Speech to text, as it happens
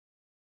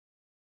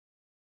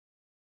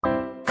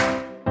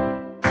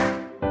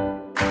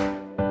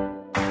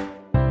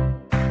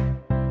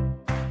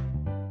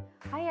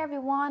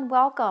everyone,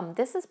 welcome.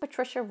 This is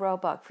Patricia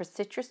Roebuck for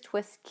Citrus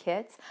Twist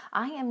Kits.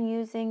 I am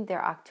using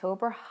their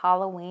October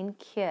Halloween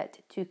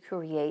kit to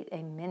create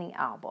a mini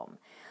album.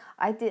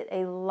 I did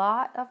a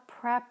lot of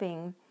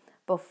prepping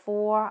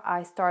before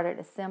I started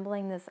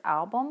assembling this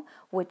album,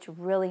 which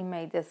really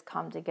made this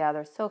come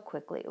together so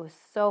quickly. It was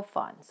so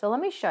fun. So let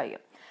me show you.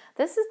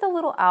 This is the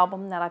little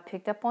album that I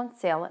picked up on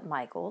sale at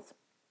Michael's.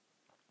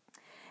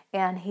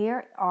 And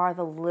here are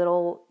the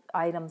little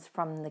items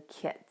from the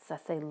kits. I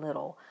say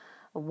little.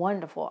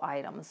 Wonderful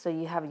items. So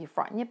you have your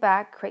front and your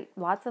back,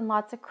 lots and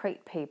lots of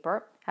crate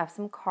paper, have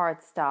some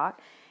cardstock.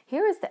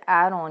 Here is the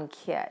add-on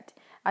kit.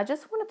 I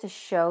just wanted to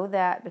show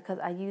that because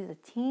I use a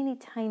teeny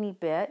tiny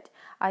bit.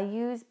 I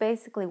use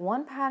basically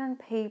one pattern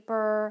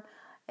paper,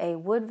 a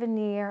wood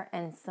veneer,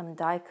 and some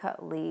die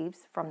cut leaves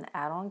from the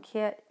add-on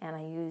kit, and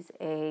I use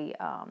a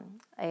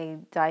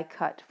die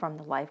cut from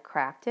the Life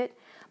Crafted.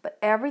 But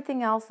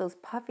everything else, those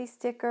puffy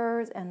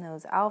stickers and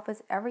those alphas,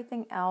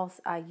 everything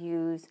else I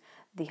use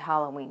the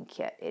Halloween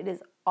kit. It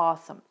is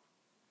awesome.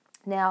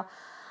 Now,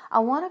 I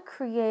want to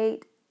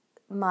create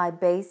my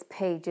base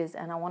pages,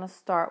 and I want to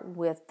start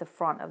with the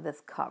front of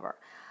this cover.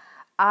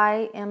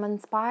 I am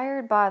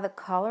inspired by the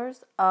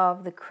colors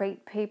of the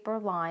crate paper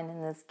line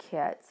in this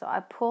kit, so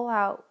I pull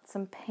out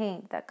some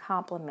paint that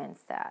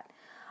complements that.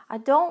 I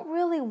don't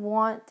really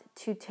want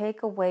to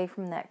take away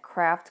from that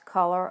craft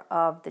color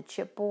of the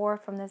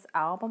chipboard from this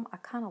album. I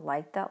kind of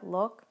like that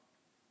look.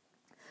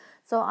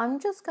 So I'm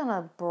just going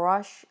to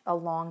brush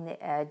along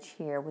the edge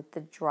here with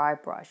the dry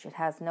brush. It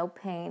has no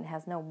paint,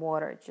 has no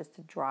water, it's just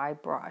a dry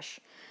brush.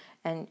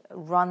 And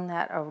run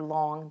that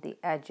along the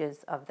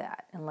edges of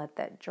that and let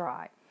that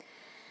dry.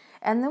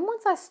 And then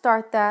once I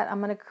start that, I'm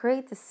going to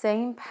create the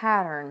same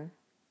pattern,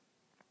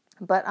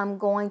 but I'm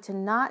going to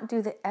not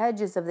do the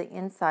edges of the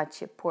inside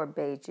chipboard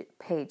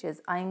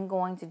pages. I'm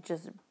going to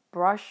just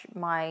brush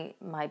my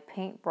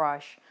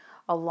paintbrush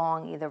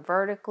along either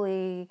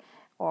vertically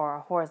or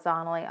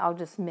horizontally. I'll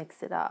just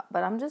mix it up.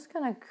 But I'm just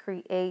going to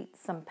create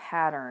some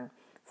pattern,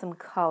 some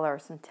color,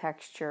 some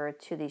texture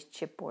to these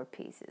chipboard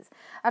pieces.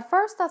 At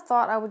first I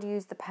thought I would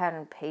use the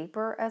pattern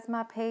paper as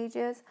my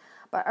pages,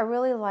 but I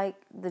really like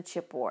the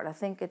chipboard. I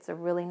think it's a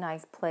really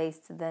nice place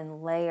to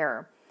then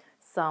layer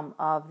some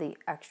of the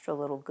extra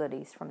little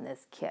goodies from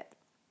this kit.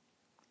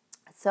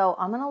 So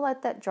I'm going to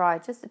let that dry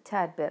just a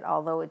tad bit,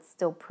 although it's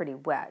still pretty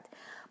wet.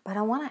 But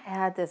I want to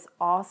add this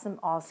awesome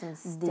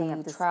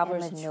stamp, the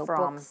Traveler's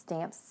Notebook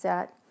stamp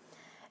set.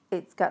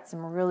 It's got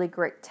some really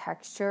great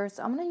texture.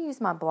 So I'm going to use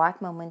my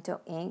black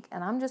Memento ink,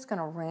 and I'm just going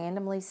to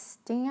randomly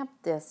stamp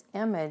this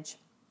image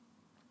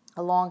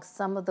along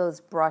some of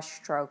those brush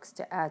strokes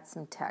to add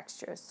some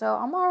texture. So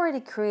I'm already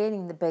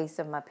creating the base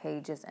of my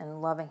pages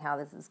and loving how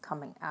this is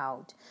coming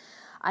out.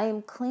 I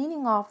am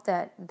cleaning off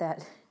that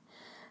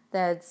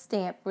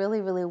stamp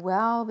really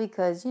well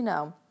because, you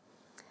know,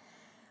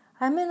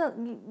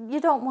 you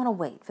don't want to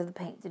wait for the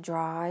paint to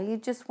dry. You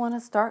just want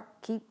to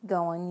keep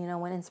going. You know,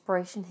 when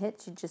inspiration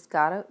hits, you just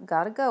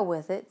gotta go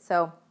with it.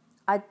 So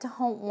I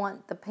don't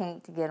want the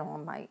paint to get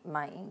on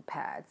my ink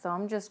pad. So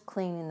I'm just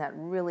cleaning that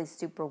really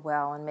super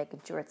well and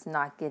making sure it's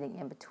not getting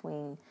in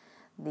between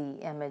the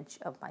image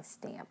of my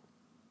stamp.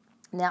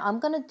 Now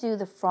I'm going to do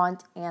the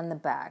front and the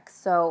back.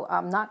 So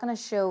I'm not going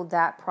to show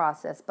that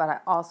process, but I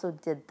also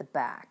did the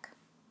back.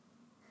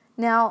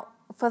 Now,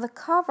 for the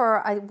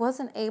cover, I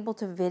wasn't able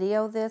to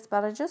video this,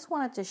 but I just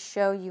wanted to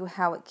show you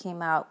how it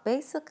came out.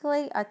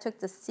 Basically, I took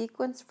the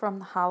sequins from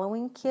the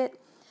Halloween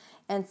kit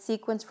and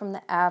sequins from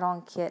the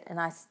add-on kit, and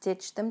I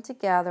stitched them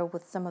together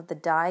with some of the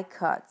die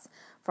cuts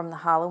from the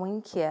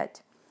Halloween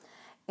kit.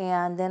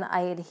 And then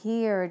I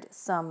adhered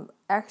some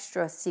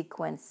extra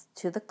sequins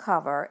to the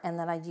cover, and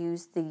then I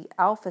used the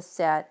alpha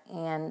set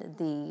and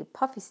the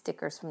puffy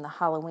stickers from the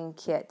Halloween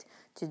kit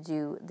to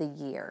do the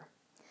year.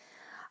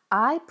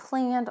 I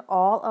planned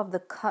all of the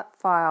cut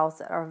files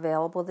that are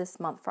available this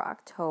month for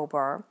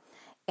October,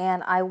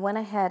 and I went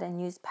ahead and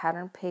used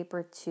pattern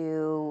paper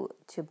to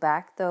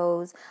back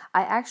those.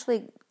 I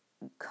actually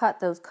cut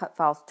those cut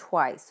files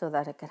twice so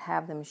that I could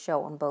have them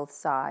show on both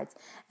sides.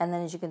 And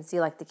then as you can see,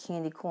 like the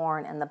candy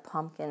corn and the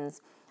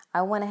pumpkins,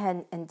 I went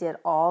ahead and did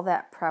all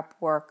that prep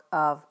work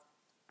of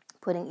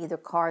putting either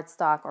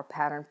cardstock or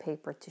pattern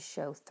paper to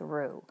show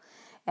through.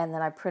 And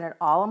then I printed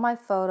all of my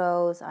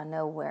photos. I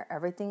know where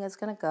everything is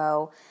going to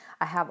go.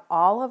 I have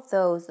all of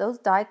those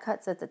die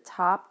cuts at the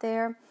top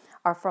there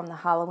are from the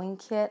Halloween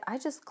kit. I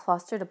just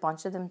clustered a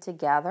bunch of them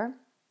together,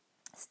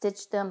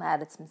 stitched them,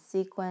 added some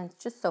sequins,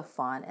 just so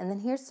fun. And then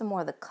here's some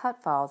more of the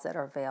cut files that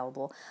are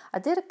available. I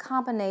did a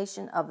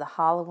combination of the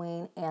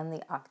Halloween and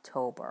the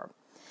October.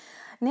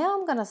 Now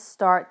I'm going to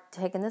start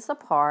taking this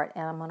apart,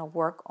 and I'm going to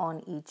work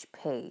on each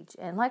page.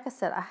 And like I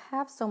said, I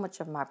have so much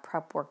of my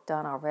prep work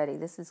done already.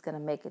 This is going to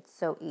make it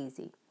so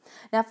easy.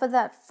 Now for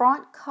that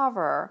front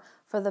cover,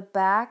 for the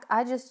back,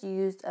 I just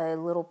used a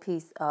little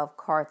piece of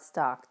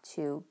cardstock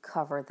to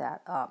cover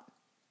that up.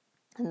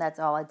 And that's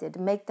all I did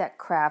to make that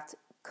craft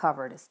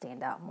cover to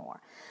stand out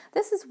more.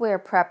 This is where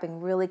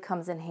prepping really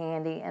comes in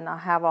handy, and I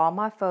have all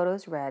my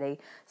photos ready.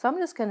 So I'm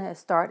just going to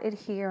start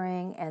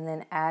adhering and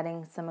then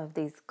adding some of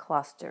these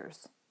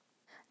clusters.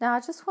 Now I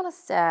just want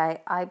to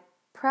say I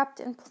prepped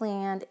and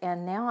planned,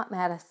 and now I'm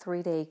at a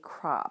 3-day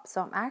crop.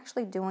 So I'm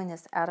actually doing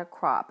this at a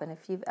crop, and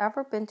if you've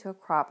ever been to a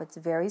crop, it's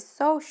very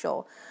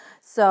social.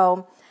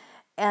 So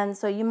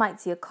you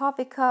might see a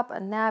coffee cup, a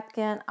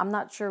napkin. I'm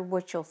not sure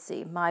what you'll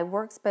see. My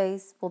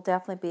workspace will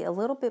definitely be a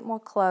little bit more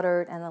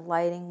cluttered, and the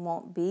lighting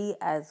won't be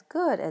as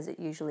good as it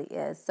usually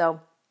is.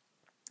 So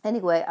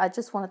anyway, I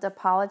just wanted to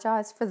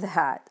apologize for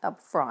that up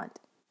front.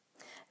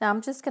 Now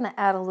I'm just going to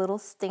add a little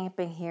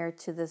stamping here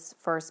to this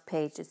first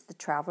page. It's the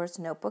Traveler's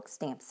Notebook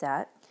stamp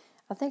set.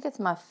 I think it's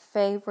my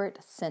favorite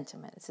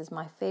sentiment. It says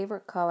my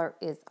favorite color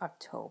is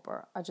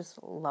October. I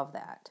just love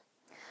that.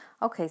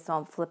 Okay, so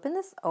I'm flipping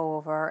this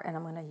over, and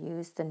I'm going to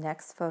use the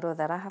next photo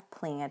that I have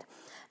planned.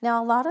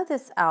 Now a lot of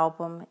this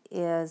album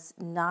is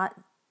not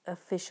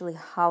officially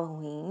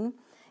Halloween.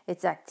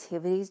 It's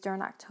activities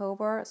during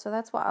October. So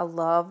that's why I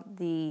love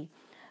the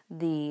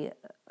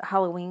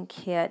Halloween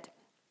kit,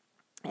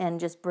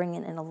 and just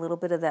bringing in a little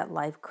bit of that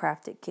Life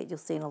Crafted kit you'll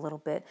see in a little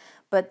bit.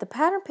 But the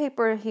pattern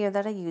paper here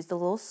that I used, the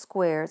little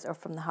squares, are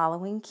from the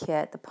Halloween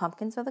kit. The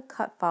pumpkins are the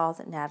cut files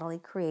that Natalie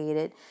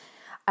created.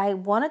 I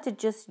wanted to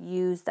just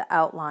use the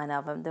outline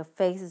of them. The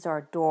faces are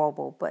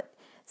adorable, but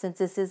since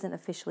this isn't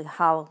officially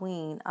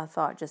Halloween, I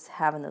thought just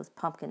having those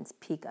pumpkins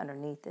peek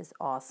underneath is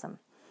awesome.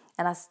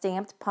 And I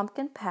stamped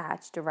Pumpkin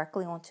Patch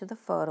directly onto the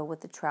photo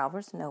with the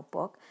Traveler's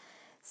Notebook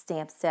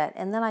stamp set.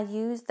 And then I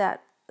used the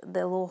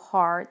little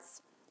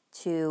hearts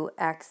to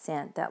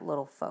accent that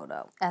little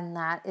photo, and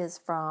that is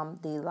from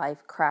the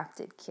Life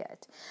Crafted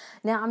kit.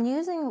 Now I'm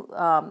using,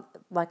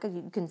 like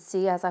you can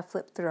see as I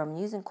flip through, I'm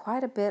using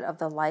quite a bit of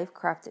the Life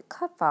Crafted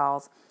cut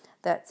files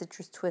that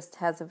Citrus Twist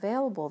has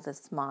available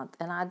this month,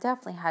 and I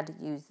definitely had to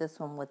use this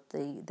one with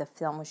the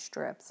film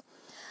strips.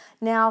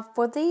 Now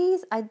for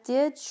these, I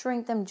did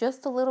shrink them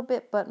just a little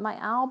bit, but my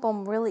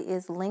album really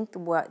is length.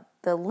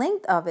 The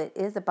length of it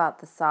is about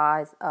the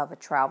size of a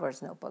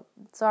Traveler's Notebook,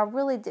 so I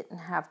really didn't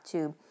have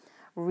to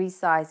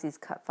resize these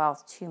cut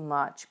files too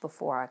much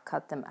before I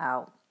cut them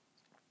out.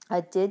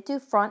 I did do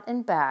front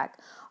and back.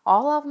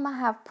 All of them I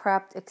have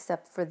prepped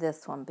except for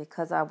this one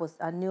because I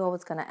knew I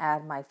was going to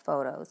add my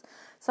photos.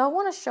 So I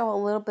want to show a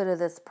little bit of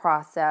this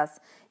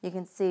process. You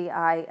can see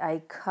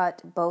I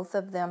cut both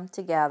of them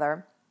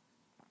together.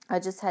 I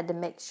just had to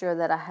make sure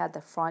that I had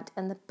the front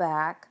and the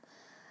back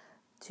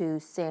to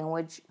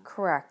sandwich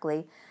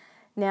correctly.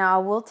 Now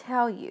I will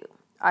tell you,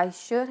 I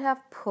should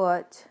have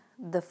put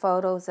the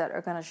photos that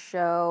are going to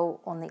show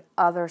on the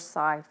other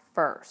side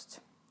first.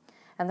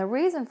 And the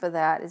reason for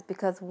that is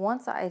because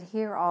once I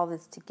adhere all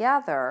this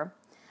together,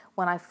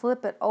 when I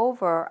flip it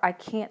over, I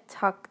can't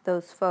tuck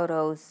those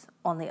photos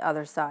on the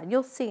other side.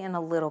 You'll see in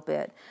a little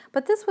bit.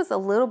 But this was a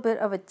little bit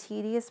of a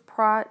tedious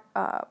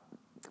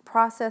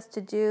process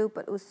to do,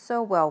 but it was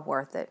so well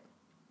worth it.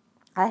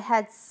 I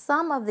had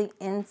some of the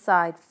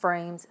inside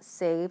frames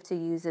saved to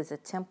use as a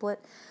template,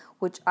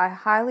 which I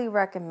highly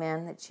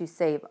recommend that you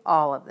save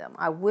all of them.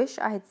 I wish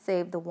I had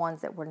saved the ones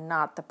that were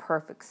not the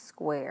perfect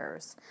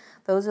squares.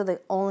 Those are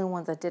the only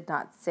ones I did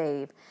not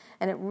save.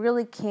 And it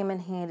really came in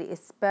handy,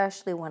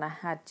 especially when I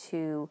had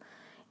to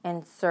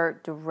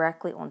insert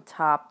directly on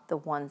top the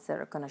ones that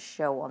are going to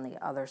show on the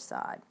other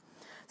side.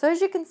 So as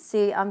you can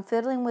see, I'm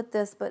fiddling with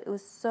this, but it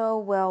was so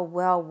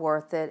well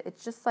worth it.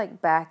 It's just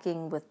like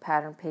backing with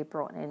pattern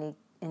paper on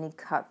any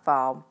cut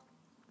file.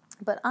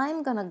 But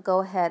I'm going to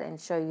go ahead and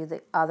show you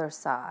the other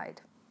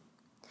side.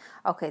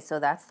 Okay, so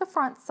that's the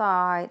front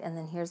side, and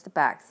then here's the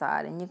back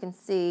side. And you can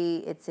see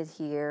it's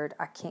adhered.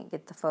 I can't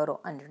get the photo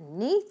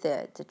underneath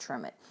it to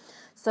trim it.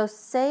 So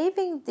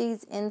saving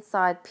these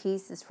inside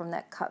pieces from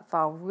that cut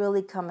file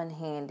really come in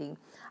handy.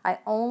 I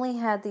only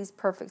had these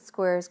perfect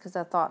squares because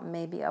I thought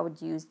maybe I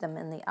would use them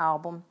in the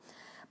album.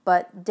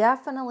 But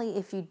definitely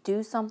if you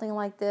do something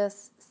like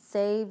this,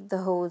 save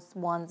those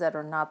ones that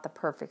are not the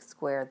perfect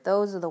square.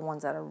 Those are the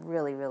ones that are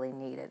really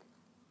needed.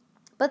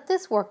 But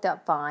this worked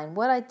out fine.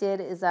 What I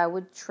did is I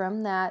would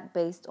trim that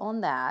based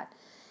on that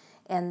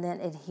and then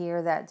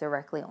adhere that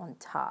directly on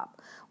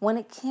top. When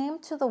it came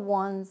to the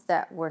ones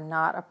that were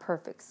not a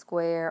perfect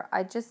square,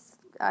 I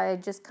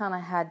just kind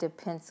of had to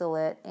pencil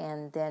it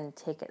and then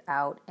take it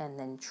out and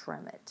then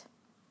trim it.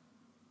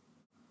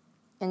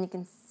 And you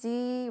can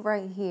see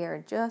right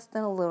here, just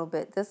in a little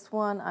bit, this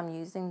one I'm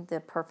using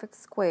the perfect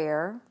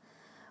square,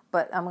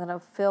 but I'm going to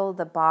fill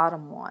the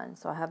bottom one.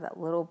 So I have that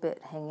little bit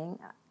hanging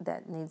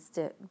that needs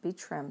to be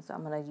trimmed. So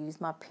I'm going to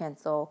use my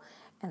pencil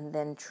and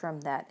then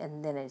trim that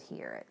and then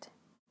adhere it.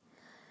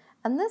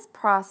 And this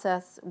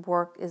process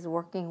is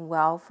working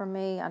well for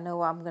me. I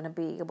know I'm going to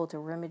be able to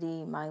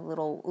remedy my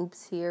little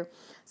oops here.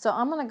 So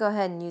I'm going to go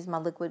ahead and use my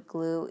liquid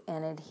glue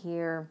and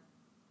adhere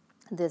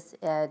this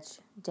edge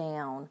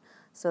down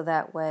so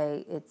that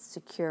way it's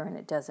secure and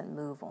it doesn't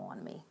move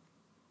on me.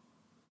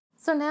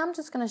 So now I'm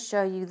just going to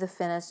show you the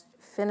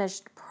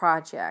finished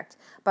project,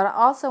 but I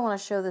also want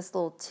to show this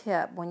little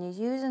tip. When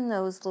you're using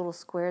those little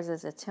squares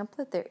as a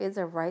template, there is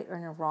a right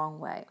and a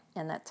wrong way.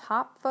 In that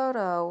top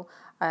photo,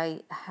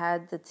 I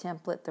had the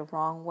template the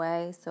wrong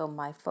way, so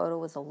my photo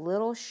was a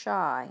little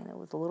shy and it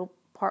was a little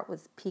part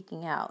was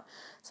peeking out.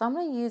 So I'm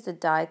going to use a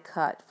die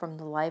cut from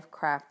the Life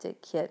Crafted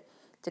kit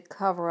to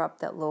cover up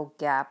that little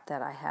gap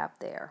that I have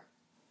there.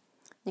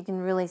 You can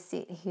really see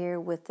it here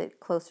with it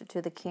closer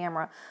to the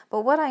camera.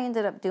 But what I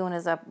ended up doing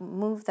is I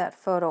moved that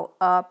photo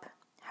up,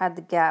 had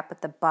the gap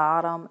at the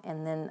bottom,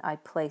 and then I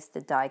placed the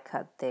die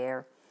cut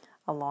there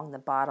along the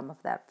bottom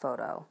of that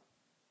photo.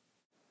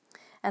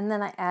 And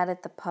then I added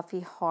the puffy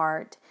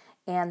heart,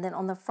 and then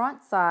on the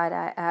front side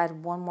I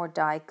add one more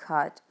die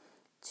cut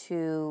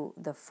to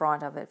the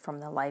front of it from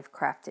the Life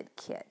Crafted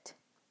kit.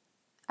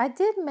 I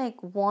did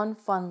make one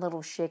fun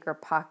little shaker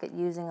pocket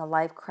using a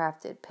Life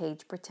Crafted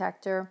page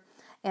protector,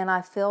 and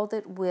I filled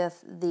it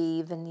with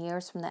the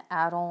veneers from the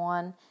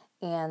add-on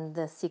and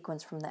the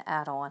sequins from the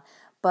add-on.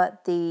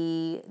 But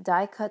the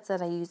die cuts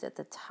that I use at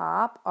the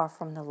top are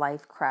from the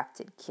Life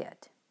Crafted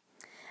kit.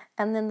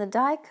 And then the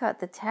die cut,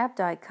 the tab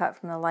die cut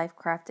from the Life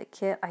Crafted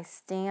kit, I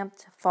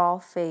stamped Fall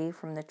Fae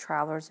from the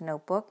Traveler's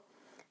Notebook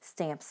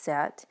stamp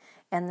set,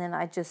 and then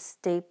I just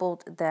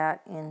stapled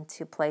that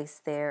into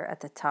place there at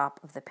the top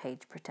of the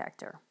page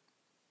protector.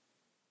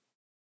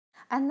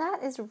 And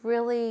that is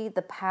really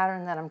the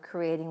pattern that I'm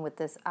creating with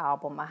this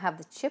album. I have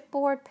the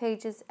chipboard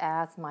pages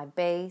as my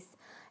base,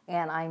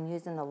 and I'm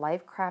using the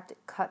Life Crafted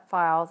cut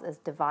files as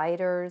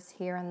dividers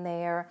here and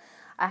there.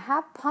 I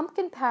have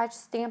pumpkin patch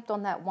stamped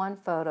on that one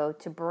photo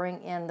to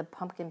bring in the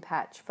pumpkin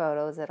patch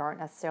photos that aren't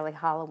necessarily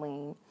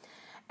Halloween.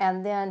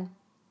 And then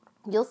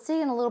you'll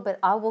see in a little bit,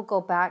 I will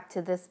go back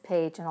to this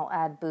page and I'll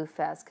add Boo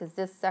Fest, because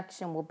this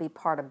section will be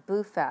part of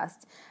Boo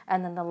Fest,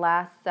 and then the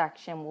last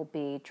section will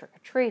be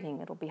trick-or-treating.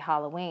 It'll be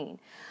Halloween.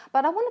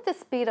 But I wanted to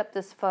speed up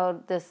this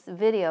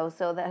video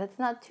so that it's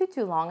not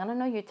too long, and I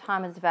know your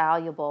time is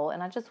valuable,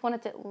 and I just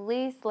wanted to at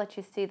least let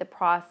you see the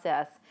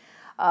process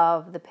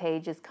of the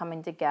pages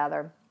coming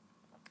together.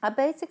 I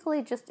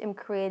basically just am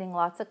creating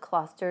lots of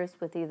clusters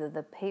with either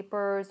the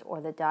papers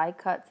or the die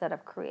cuts that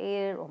I've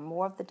created, or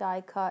more of the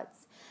die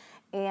cuts,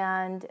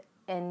 and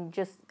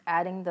just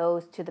adding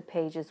those to the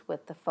pages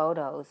with the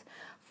photos.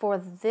 For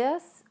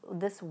this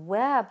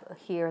web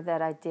here that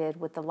I did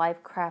with the Life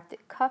Crafted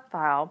cut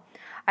file,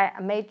 I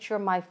made sure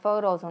my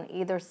photos on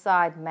either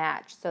side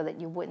matched so that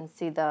you wouldn't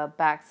see the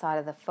back side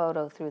of the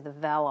photo through the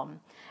vellum.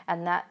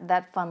 And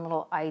that fun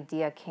little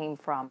idea came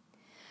from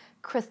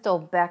Crystal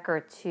Becker,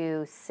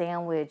 to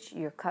sandwich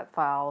your cut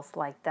files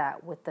like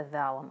that with the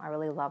vellum. I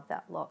really love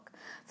that look.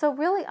 So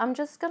really, I'm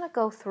just going to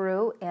go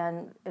through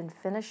and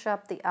finish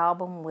up the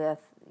album with,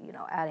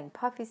 adding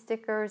puffy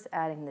stickers,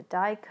 adding the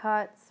die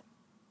cuts.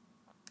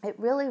 It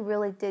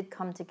really did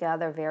come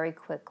together very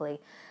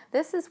quickly.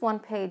 This is one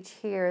page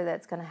here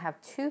that's going to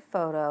have two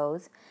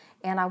photos,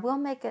 and I will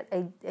make it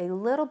a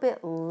little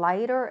bit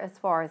lighter as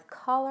far as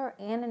color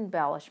and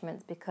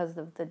embellishments because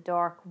of the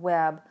dark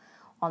web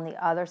on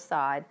the other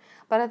side,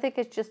 but I think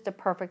it's just a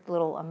perfect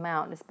little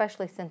amount,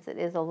 especially since it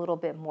is a little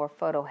bit more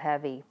photo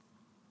heavy.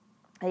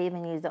 I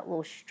even used that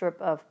little strip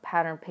of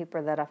pattern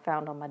paper that I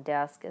found on my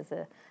desk as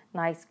a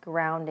nice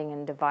grounding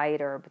and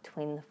divider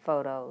between the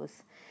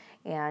photos,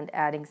 and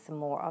adding some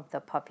more of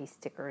the puffy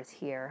stickers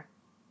here.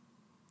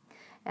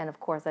 And of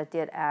course I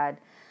did add,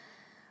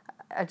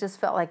 I just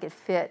felt like it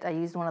fit. I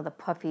used one of the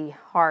puffy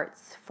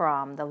hearts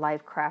from the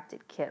Life Crafted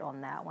kit on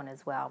that one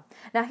as well.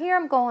 Now here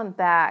I'm going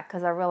back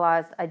because I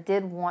realized I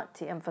did want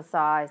to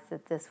emphasize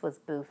that this was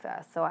Boo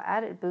Fest. So I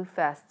added Boo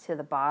Fest to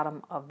the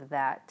bottom of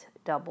that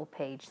double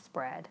page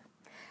spread.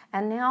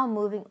 And now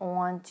moving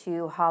on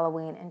to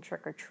Halloween and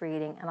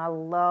trick-or-treating. And I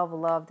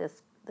love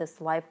this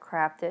Life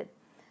Crafted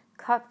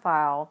cut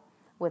file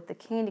with the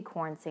candy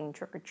corn saying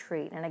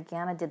trick-or-treat. And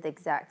again, I did the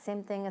exact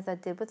same thing as I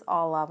did with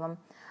all of them.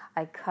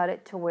 I cut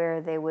it to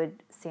where they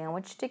would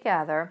sandwich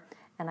together,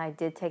 and I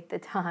did take the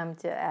time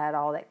to add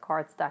all that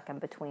cardstock in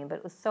between, but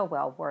it was so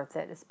well worth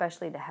it,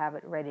 especially to have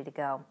it ready to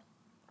go.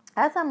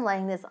 As I'm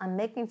laying this, I'm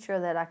making sure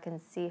that I can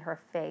see her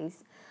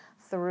face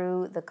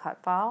through the cut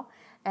file,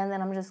 and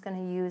then I'm just going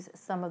to use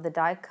some of the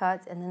die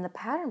cuts, and then the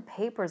pattern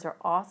papers are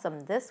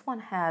awesome. This one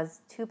has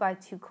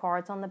 2x2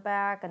 cards on the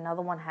back,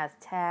 another one has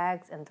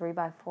tags and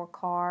 3x4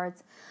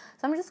 cards.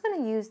 So I'm just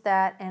going to use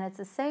that, and it's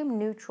the same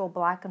neutral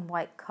black and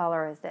white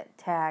color as that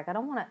tag. I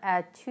don't want to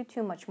add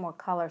too much more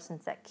color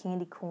since that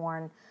candy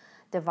corn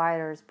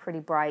divider is pretty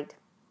bright.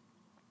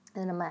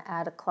 And I'm going to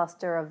add a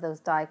cluster of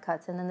those die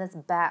cuts, and then this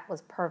bat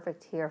was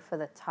perfect here for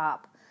the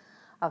top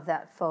of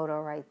that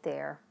photo right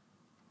there.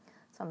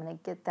 So I'm going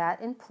to get that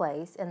in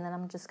place, and then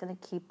I'm just going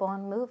to keep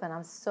on moving.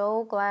 I'm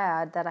so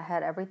glad that I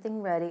had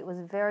everything ready. It was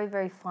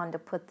very fun to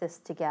put this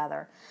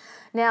together.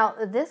 Now,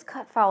 this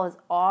cut file is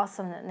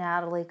awesome that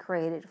Natalie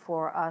created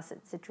for us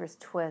at Citrus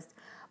Twist,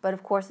 but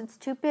of course it's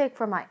too big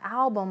for my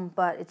album,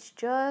 but it's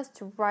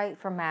just right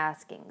for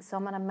masking. So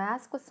I'm going to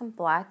mask with some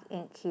black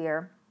ink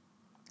here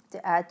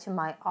to add to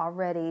my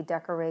already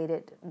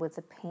decorated with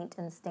the paint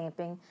and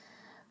stamping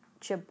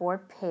chipboard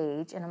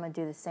page, and I'm going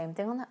to do the same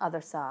thing on the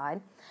other side.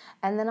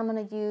 And then I'm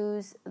going to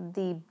use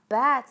the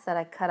bats that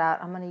I cut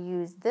out. I'm going to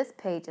use this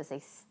page as a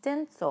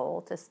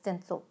stencil to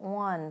stencil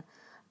on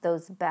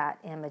those bat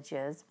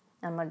images.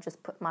 I'm going to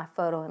just put my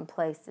photo in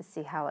place to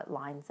see how it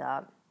lines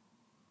up.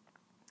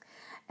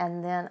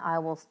 And then I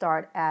will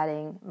start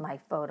adding my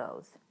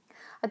photos.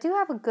 I do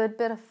have a good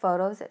bit of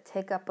photos that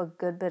take up a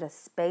good bit of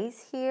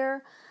space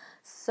here.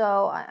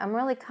 So I'm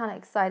really kind of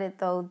excited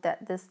though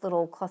that this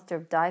little cluster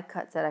of die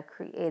cuts that I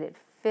created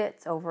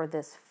fits over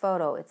this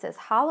photo. It says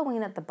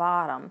Halloween at the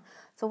bottom.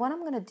 So what I'm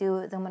going to do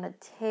is I'm going to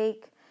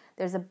take,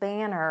 there's a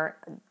banner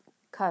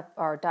cut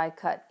or die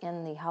cut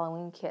in the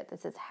Halloween kit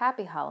that says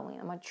Happy Halloween.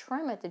 I'm going to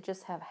trim it to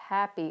just have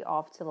happy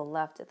off to the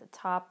left at the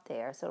top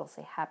there, so it'll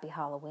say Happy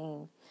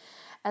Halloween.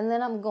 And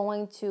then I'm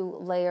going to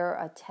layer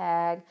a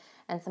tag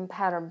and some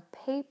pattern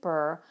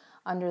paper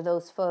under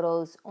those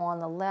photos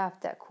on the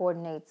left that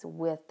coordinates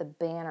with the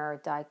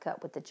banner die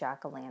cut with the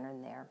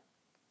jack-o'-lantern there.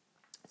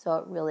 So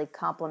it really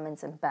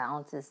complements and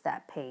balances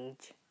that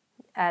page.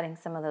 Adding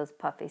some of those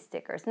puffy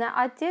stickers. Now,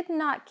 I did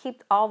not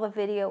keep all the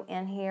video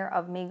in here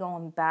of me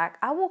going back.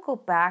 I will go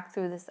back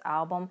through this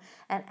album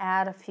and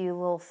add a few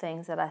little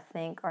things that I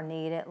think are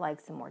needed, like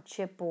some more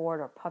chipboard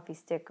or puffy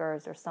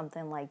stickers or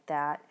something like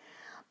that.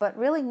 But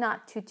really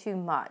not too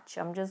much.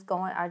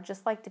 I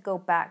just like to go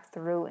back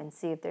through and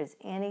see if there's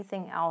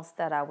anything else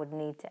that I would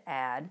need to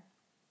add.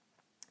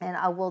 And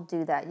I will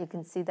do that. You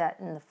can see that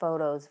in the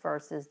photos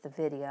versus the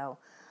video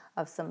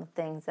of some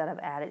things that I've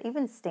added.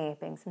 Even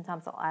stamping.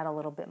 Sometimes I'll add a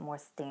little bit more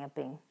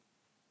stamping.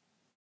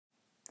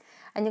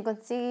 And you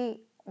can see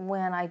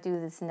when I do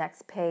this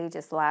next page,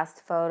 this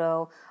last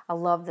photo, I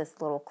love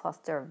this little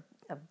cluster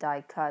of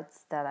die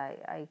cuts that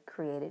I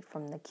created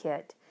from the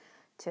kit.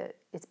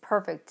 It's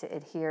perfect to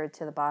adhere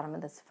to the bottom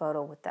of this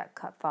photo with that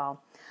cut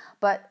file.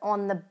 But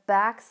on the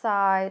back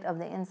side of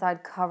the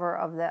inside cover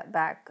of that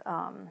back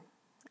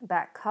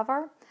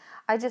cover,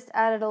 I just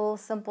added a little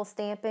simple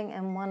stamping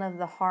and one of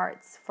the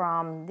hearts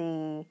from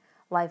the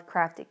Life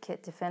Crafted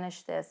kit to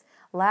finish this.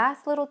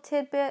 Last little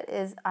tidbit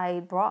is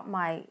I brought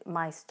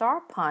my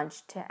star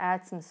punch to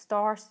add some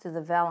stars to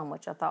the vellum,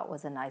 which I thought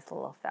was a nice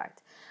little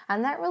effect.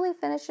 And that really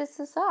finishes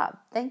this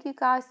up. Thank you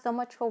guys so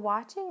much for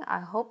watching.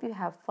 I hope you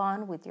have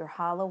fun with your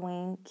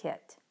Halloween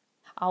kit.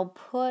 I'll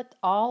put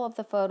all of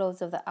the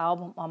photos of the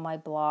album on my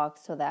blog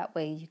so that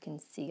way you can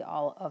see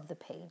all of the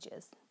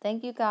pages.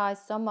 Thank you guys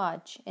so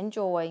much.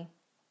 Enjoy.